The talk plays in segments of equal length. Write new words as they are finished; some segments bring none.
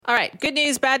All right. Good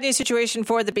news, bad news situation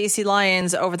for the BC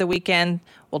Lions over the weekend.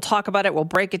 We'll talk about it. We'll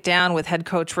break it down with head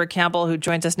coach Rick Campbell, who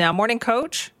joins us now. Morning,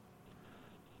 Coach.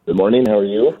 Good morning. How are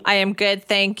you? I am good,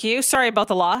 thank you. Sorry about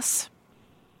the loss.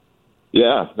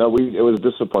 Yeah, no, it was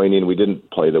disappointing. We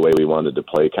didn't play the way we wanted to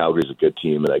play. Calgary's a good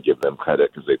team, and I give them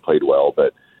credit because they played well.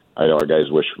 But I know our guys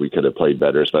wish we could have played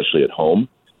better, especially at home.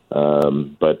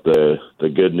 But the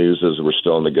good news is we're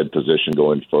still in a good position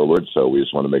going forward, so we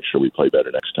just want to make sure we play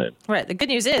better next time. Right. The good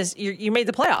news is you made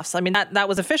the playoffs. I mean, that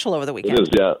was official over the weekend. It is,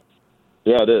 yeah.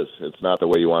 Yeah, it is. It's not the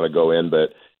way you want to go in,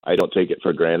 but I don't take it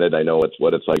for granted. I know it's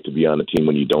what it's like to be on a team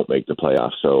when you don't make the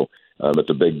playoffs. So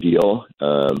it's a big deal,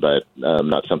 but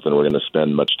not something we're going to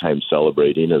spend much time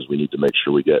celebrating, as we need to make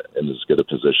sure we get in as good a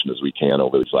position as we can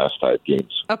over these last 5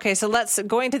 games. Okay, so let's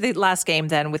go into the last game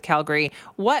then with Calgary.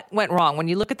 What went wrong? When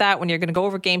you look at that, when you're going to go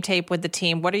over game tape with the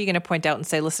team, what are you going to point out and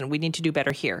say, listen, we need to do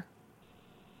better here?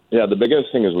 Yeah, the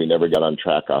biggest thing is we never got on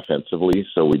track offensively,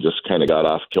 so we just kind of got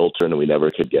off kilter and we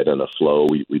never could get in a flow.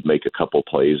 We'd make a couple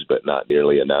plays, but not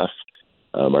nearly enough.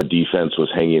 Our defense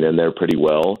was hanging in there pretty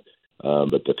well,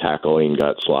 but the tackling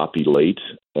got sloppy late.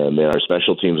 And then our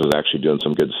special teams was actually doing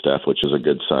some good stuff, which is a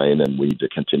good sign, and we need to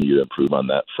continue to improve on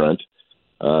that front.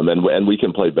 And we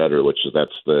can play better,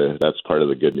 that's part of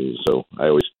the good news. So I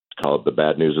always call it the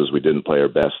bad news is we didn't play our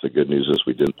best. The good news is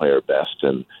we didn't play our best,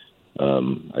 and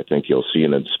I think you'll see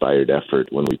an inspired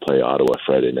effort when we play Ottawa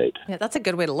Friday night. Yeah, that's a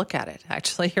good way to look at it,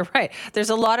 actually. You're right. There's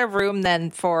a lot of room then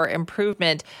for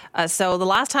improvement. So the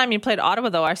last time you played Ottawa,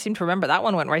 though, I seem to remember that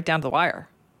one went right down to the wire.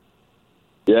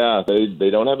 Yeah, they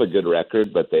don't have a good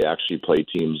record, but they actually play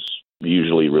teams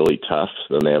usually really tough.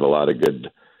 And they have a lot of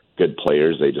good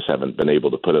players. They just haven't been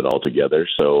able to put it all together.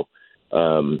 So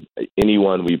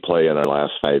anyone we play in our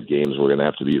last 5 games, we're going to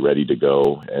have to be ready to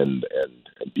go and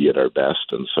be at our best.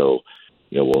 And so,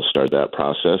 we'll start that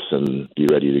process and be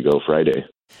ready to go Friday.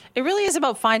 It really is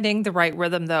about finding the right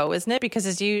rhythm, though, isn't it? Because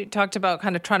as you talked about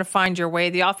kind of trying to find your way,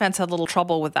 the offense had a little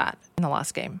trouble with that in the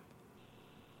last game.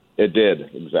 It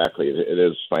did, exactly. It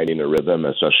is finding a rhythm,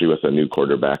 especially with a new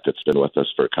quarterback that's been with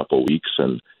us for a couple of weeks.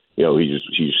 And,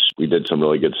 we did some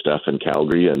really good stuff in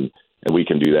Calgary, and we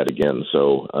can do that again.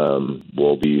 So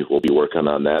we'll be working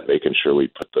on that, making sure we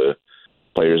put the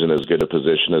players in as good a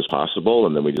position as possible,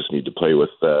 and then we just need to play with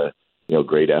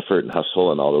great effort and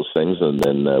hustle and all those things, and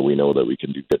then we know that we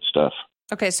can do good stuff.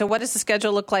 Okay, so what does the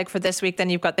schedule look like for this week? Then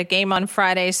you've got the game on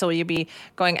Friday, so will you be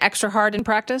going extra hard in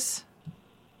practice?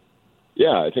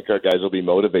 Yeah, I think our guys will be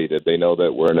motivated. They know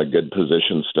that we're in a good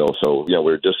position still. So,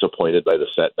 we're disappointed by the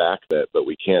setback, but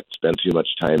we can't spend too much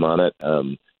time on it.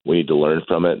 We need to learn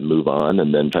from it and move on,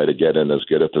 and then try to get in as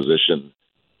good a position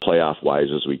playoff-wise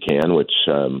as we can, which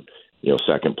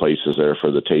second place is there for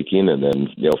the taking, and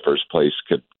then, first place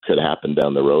could happen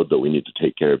down the road, but we need to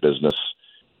take care of business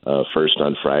first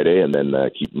on Friday and then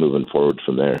keep moving forward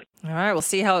from there. All right, we'll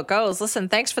see how it goes. Listen,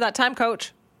 thanks for that time,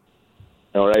 Coach.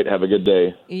 All right, have a good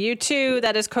day. You too.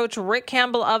 That is Coach Rick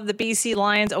Campbell of the BC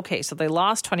Lions. Okay, so they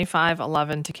lost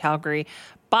 25-11 to Calgary,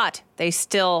 but they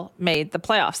still made the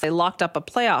playoffs. They locked up a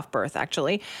playoff berth,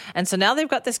 actually. And so now they've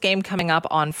got this game coming up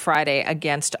on Friday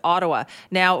against Ottawa.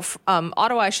 Now,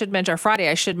 Ottawa, Friday,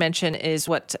 I should mention, is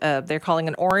what they're calling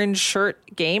an orange shirt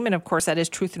game. And of course, that is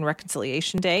Truth and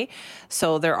Reconciliation Day.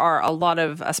 So there are a lot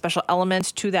of special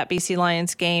elements to that BC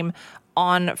Lions game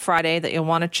on Friday that you'll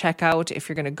want to check out. If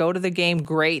you're going to go to the game,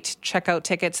 great. Check out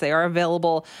tickets. They are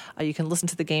available. You can listen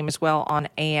to the game as well on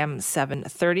AM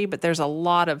 730. But there's a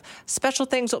lot of special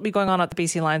things that will be going on at the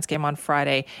BC Lions game on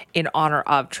Friday in honor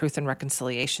of Truth and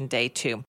Reconciliation Day, too.